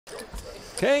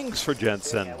Kings for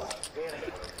Jensen.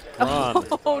 Run.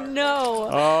 Oh no!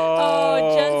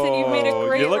 Oh, Jensen, you've made a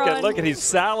great run. Look at, he's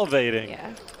salivating.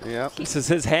 Yeah. Yep. This is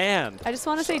his hand. I just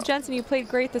want to say, Jensen, you played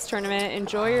great this tournament.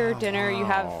 Enjoy your dinner. You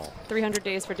have 300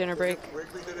 days for dinner break.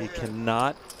 He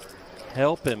cannot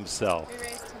help himself.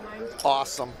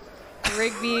 Awesome.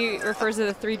 Rigby refers to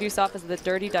the 3-deuce off as the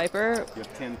dirty diaper. You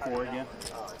have 10-4 again.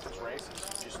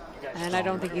 And I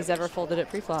don't think he's ever folded it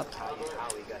pre-flop.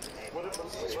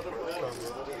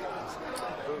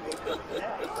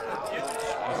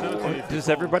 Does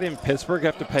everybody in Pittsburgh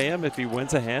have to pay him if he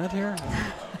wins a hand here?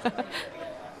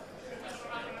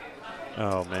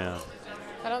 Oh, man.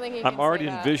 I don't think he I'm can already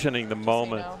say that. envisioning the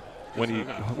moment when he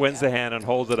wins the hand and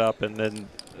holds it up, and then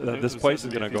this place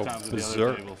is going to go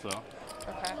berserk.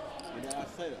 Okay.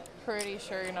 Pretty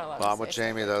sure you're not allowed Well, I'm to with say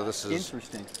Jamie, though. This is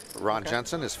Interesting. Ron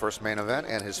Jensen, his first main event,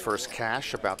 and his first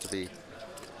cash about to be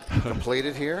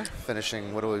completed here.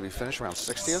 Finishing, what do we finish, around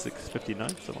 60th? 659,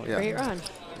 something like Yeah. Great run.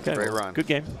 Okay, Great run. Good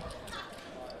game.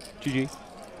 GG.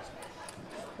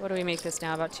 What do we make this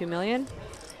now? About 2 million?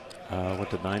 What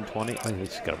did 920? Oh,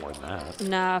 he's got more than that.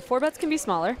 Nah, 4 bets can be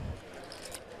smaller.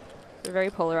 They're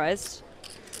very polarized.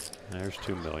 There's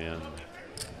 2 million.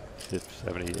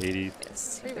 70, 80.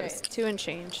 Yes, there's 2 and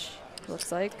change,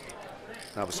 looks like.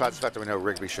 Now, besides the fact that we know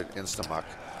Rigby should insta-muck,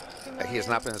 he has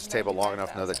not been at this table long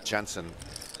enough to know that Jensen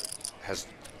has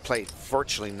played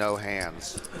virtually no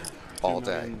hands all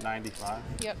day. 95.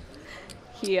 Yep.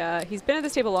 He's been at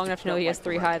this table long enough to know he has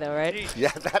 3 high, though, right?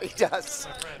 Yeah, that he does.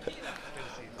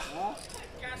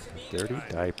 Dirty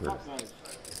diaper.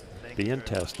 Being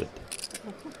tested.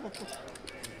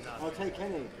 I'll take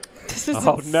any. This is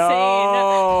Oh, insane. no.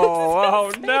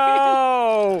 Oh,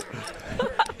 no.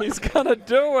 He's going to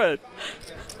do it.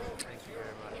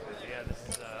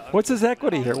 What's his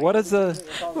equity here? What is the...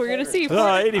 We're going to see.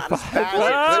 85.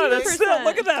 That's it.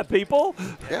 Look at that, people.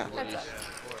 Yeah.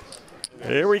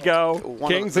 Here we go.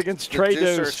 Kings against Trey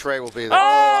deuce. Deuce. Trey will be there.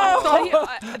 Oh!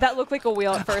 That looked like a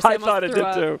wheel at first. I thought it did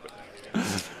up. too.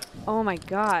 Oh, my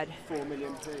God. 4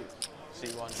 million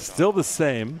Still the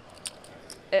same.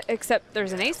 Except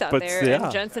there's an ace out But there, yeah.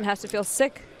 and Jensen has to feel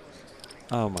sick.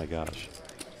 Oh, my gosh.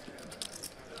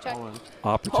 Check.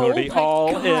 Opportunity Oh my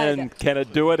all God. in. Can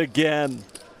it do it again?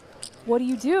 What do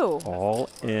you do? All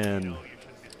in.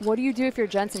 What do you do if you're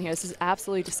Jensen here? This is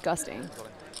absolutely disgusting.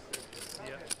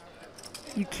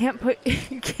 You can't put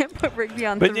Rigby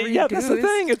on But 3 yeah, that's the deuce.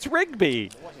 thing. It's Rigby.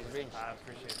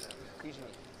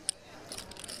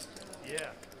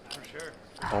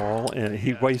 All in.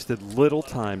 He wasted little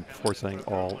time before saying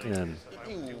all in.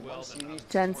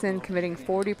 Jensen committing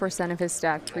 40% of his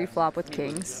stack pre-flop with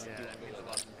kings.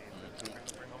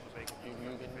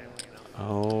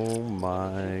 Oh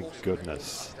my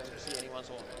goodness.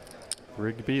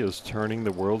 Rigby is turning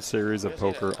the World Series of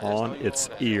Poker on its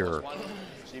ear.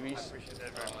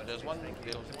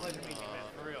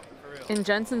 In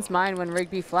Jensen's mind, when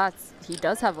Rigby flats, he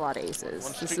does have a lot of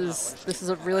aces. This is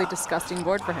a really disgusting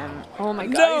board for him. Oh my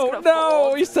God!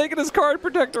 No, he's taking his card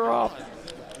protector off.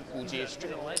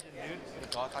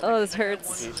 Oh, this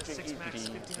hurts.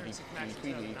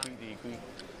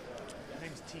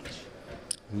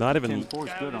 Not even. 10-4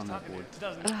 is good on that board.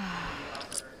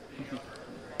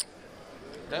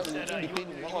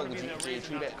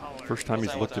 First time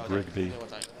he's looked at Rigby.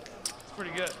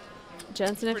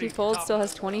 Jensen, if he folds, still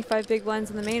has 25 big blinds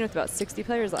in the main with about 60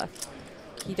 players left.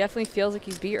 He definitely feels like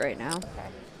he's beat right now.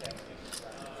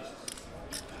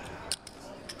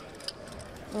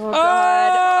 Oh,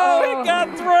 God. Oh, he got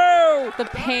through! The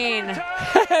pain.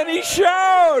 And he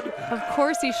showed! Of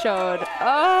course he showed.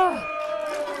 Oh.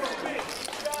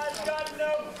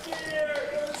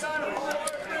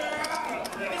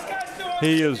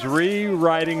 He is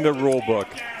rewriting the rule book.